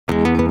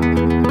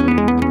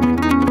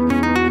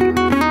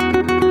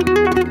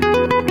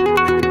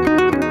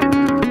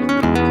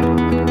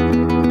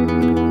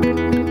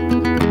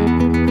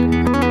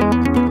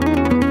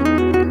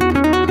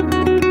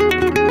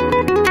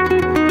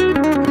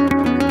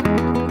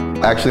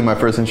Actually, my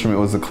first instrument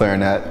was the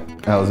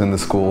clarinet. I was in the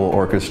school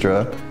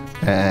orchestra,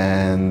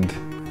 and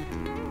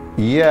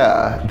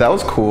yeah, that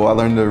was cool. I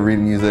learned to read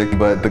music,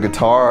 but the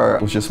guitar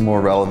was just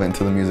more relevant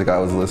to the music I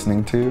was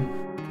listening to.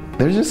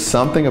 There's just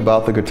something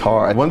about the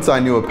guitar. Once I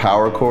knew a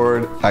power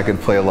chord, I could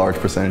play a large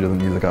percentage of the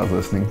music I was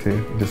listening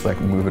to, just like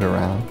move it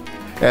around.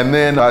 And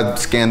then I'd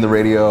scan the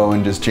radio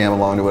and just jam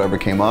along to whatever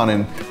came on,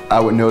 and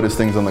I would notice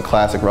things on the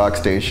classic rock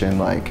station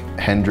like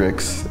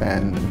Hendrix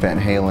and Van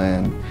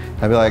Halen.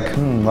 I'd be like, a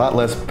lot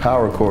less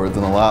power chords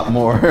and a lot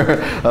more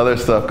other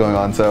stuff going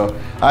on. So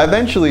I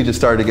eventually just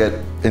started to get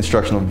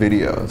instructional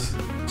videos.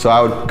 So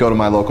I would go to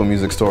my local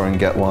music store and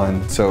get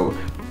one. So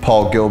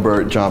Paul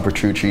Gilbert, John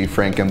Petrucci,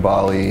 Frank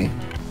Gambale,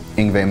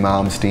 Yngwie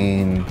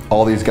Malmsteen,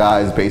 all these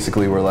guys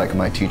basically were like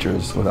my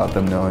teachers without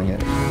them knowing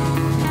it.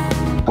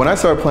 When I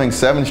started playing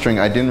 7-string,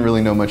 I didn't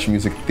really know much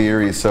music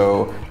theory,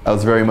 so I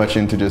was very much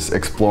into just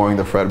exploring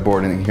the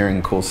fretboard and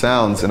hearing cool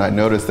sounds, and I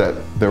noticed that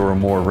there were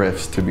more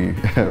riffs to be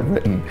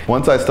written.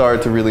 Once I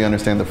started to really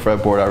understand the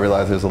fretboard, I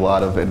realized there's a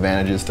lot of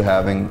advantages to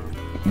having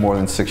more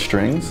than 6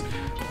 strings.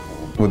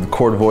 With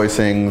chord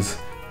voicings,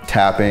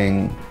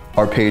 tapping,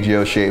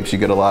 arpeggio shapes, you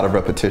get a lot of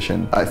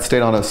repetition. I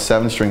stayed on a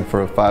 7-string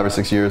for 5 or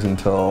 6 years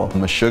until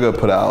Meshuggah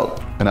put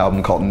out an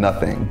album called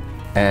Nothing,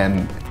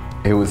 and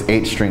it was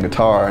 8-string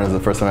guitar, and it was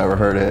the first time I ever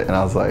heard it, and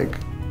I was like,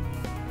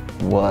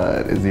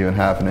 what is even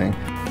happening?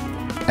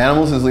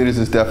 Animals as Leaders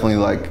is definitely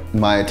like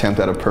my attempt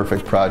at a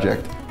perfect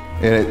project.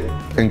 It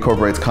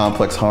incorporates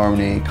complex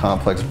harmony,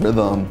 complex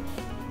rhythm,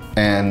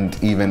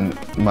 and even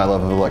my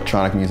love of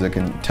electronic music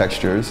and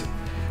textures.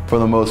 For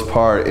the most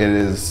part, it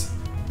is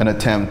an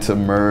attempt to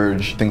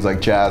merge things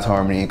like jazz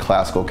harmony,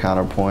 classical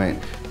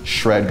counterpoint,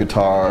 shred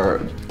guitar,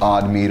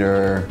 odd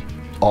meter,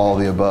 all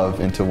the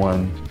above into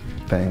one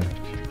thing.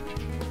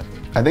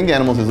 I think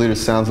Animals as Leaders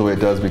sounds the way it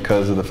does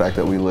because of the fact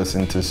that we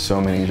listen to so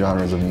many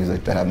genres of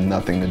music that have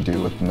nothing to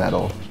do with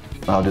metal.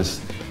 I'll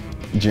just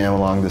jam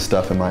along to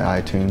stuff in my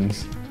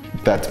iTunes.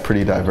 That's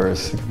pretty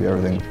diverse. It could be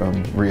everything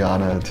from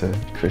Rihanna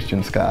to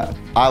Christian Scott.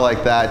 I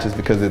like that just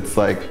because it's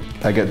like,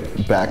 I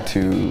get back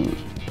to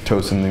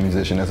Tosin the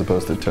musician as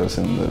opposed to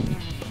Tosin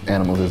the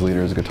Animals as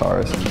Leaders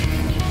guitarist.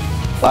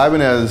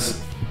 Ibanez,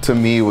 to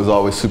me, was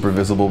always super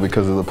visible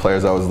because of the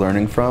players I was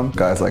learning from.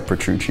 Guys like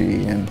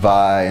Petrucci and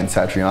Vai and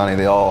Satriani,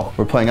 they all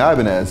were playing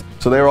Ibanez.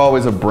 So they were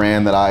always a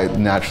brand that I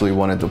naturally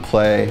wanted to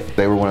play.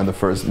 They were one of the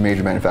first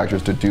major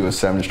manufacturers to do a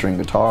 7-string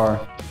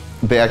guitar.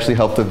 They actually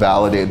helped to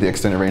validate the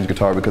extended range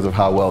guitar because of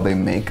how well they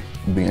make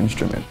the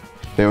instrument.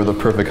 They were the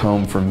perfect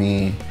home for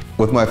me.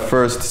 With my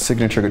first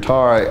signature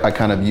guitar, I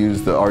kind of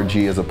used the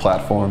RG as a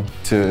platform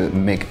to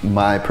make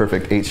my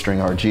perfect 8-string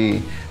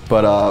RG.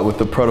 But with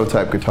the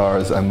prototype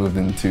guitars, I moved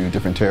into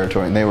different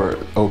territory, and they were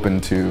open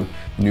to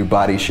new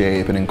body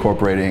shape and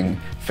incorporating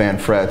fan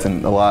frets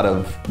and a lot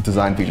of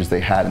design features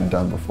they hadn't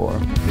done before.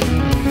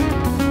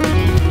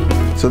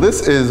 So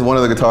this is one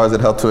of the guitars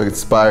that helped to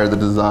inspire the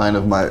design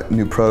of my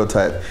new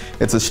prototype.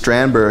 It's a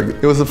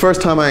Strandberg. It was the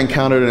first time I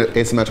encountered an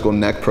asymmetrical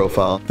neck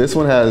profile. This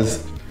one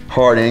has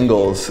hard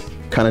angles,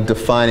 kind of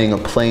defining a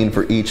plane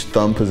for each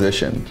thumb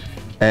position.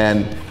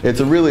 And it's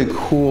a really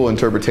cool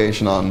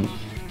interpretation on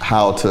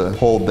how to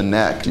hold the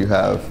neck. You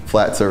have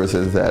flat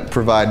surfaces that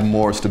provide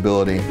more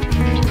stability.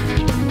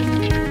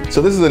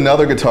 So this is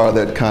another guitar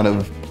that kind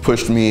of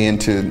pushed me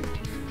into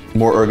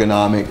more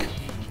ergonomic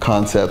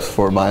concepts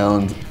for my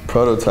own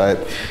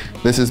prototype.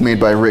 This is made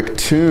by Rick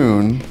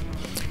Toon.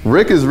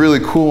 Rick is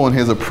really cool in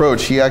his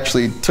approach. He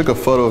actually took a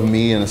photo of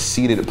me in a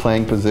seated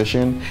playing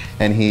position,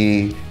 and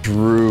he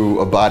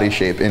drew a body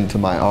shape into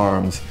my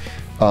arms,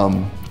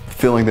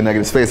 filling the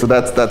negative space. So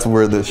that's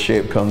where this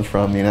shape comes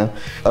from, you know?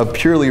 A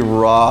purely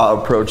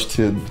raw approach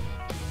to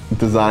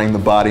designing the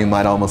body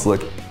might almost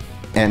look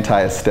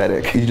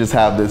anti-aesthetic. You just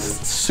have this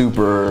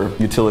super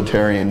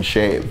utilitarian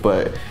shape,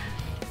 but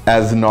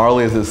as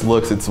gnarly as this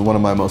looks, it's one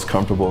of my most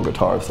comfortable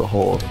guitars to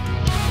hold.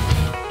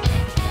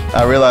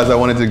 I realized I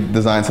wanted to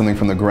design something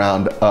from the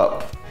ground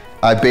up.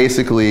 I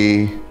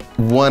basically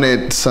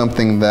wanted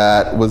something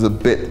that was a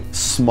bit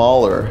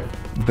smaller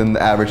than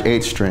the average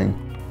 8-string.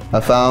 I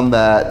found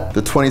that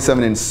the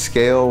 27-inch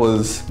scale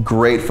was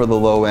great for the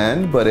low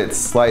end, but it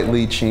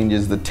slightly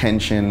changes the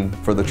tension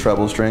for the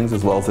treble strings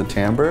as well as the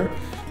timbre.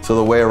 So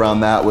the way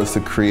around that was to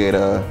create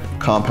a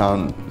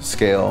compound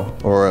scale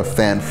or a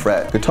fan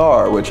fret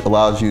guitar, which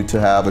allows you to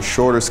have a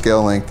shorter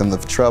scale length than the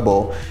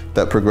treble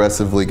that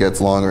progressively gets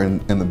longer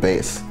in the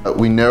bass.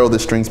 We narrowed the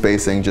string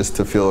spacing just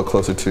to feel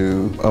closer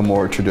to a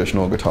more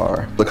traditional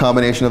guitar. The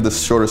combination of the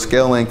shorter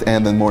scale length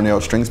and the more narrow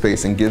string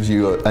spacing gives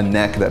you a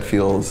neck that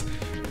feels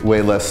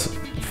way less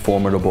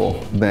formidable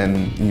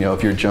than, you know,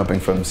 if you're jumping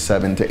from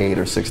 7 to 8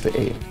 or 6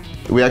 to 8.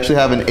 We actually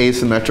have an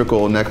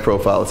asymmetrical neck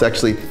profile. It's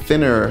actually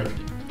thinner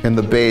in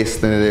the bass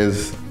than it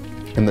is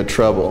in the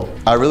treble.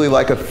 I really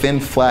like a thin,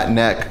 flat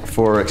neck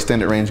for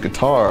extended range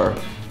guitar,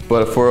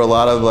 but for a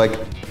lot of like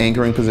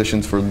anchoring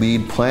positions for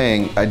lead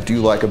playing, I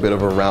do like a bit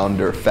of a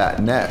rounder,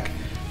 fat neck.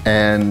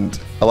 And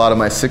a lot of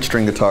my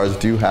 6-string guitars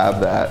do have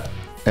that,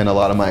 and a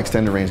lot of my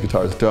extended range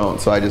guitars don't,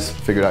 so I just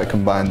figured I'd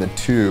combine the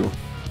two.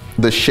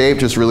 The shape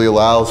just really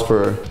allows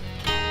for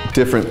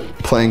different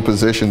playing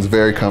positions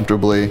very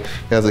comfortably. It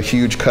has a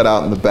huge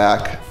cutout in the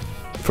back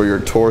for your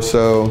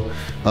torso.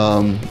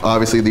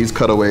 Obviously these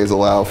cutaways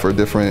allow for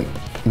different,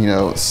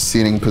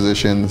 seating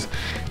positions.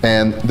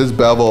 And this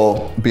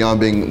bevel, beyond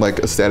being like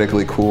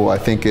aesthetically cool, I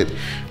think it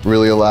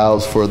really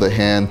allows for the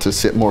hand to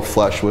sit more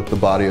flush with the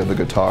body of the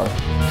guitar.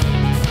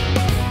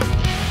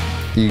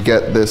 You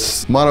get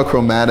this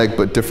monochromatic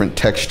but different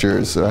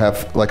textures. So I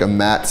have like a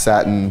matte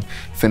satin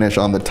finish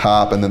on the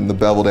top, and then the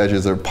beveled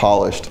edges are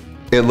polished.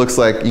 It looks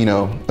like,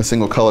 a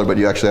single color, but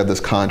you actually have this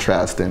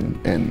contrast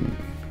and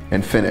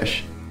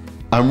finish.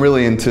 I'm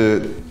really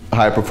into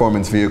high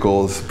performance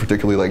vehicles,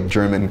 particularly like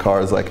German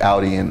cars like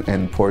Audi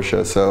and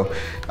Porsche. So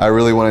I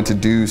really wanted to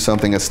do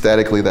something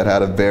aesthetically that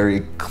had a very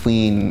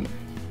clean,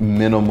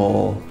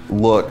 minimal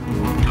look.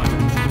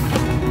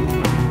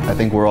 I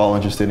think we're all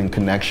interested in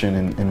connection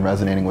and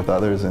resonating with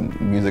others, and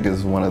music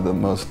is one of the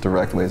most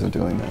direct ways of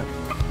doing that.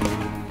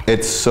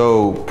 It's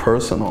so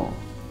personal.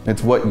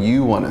 It's what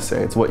you want to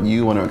say, it's what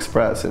you want to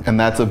express, and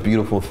that's a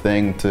beautiful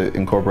thing to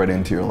incorporate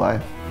into your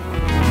life.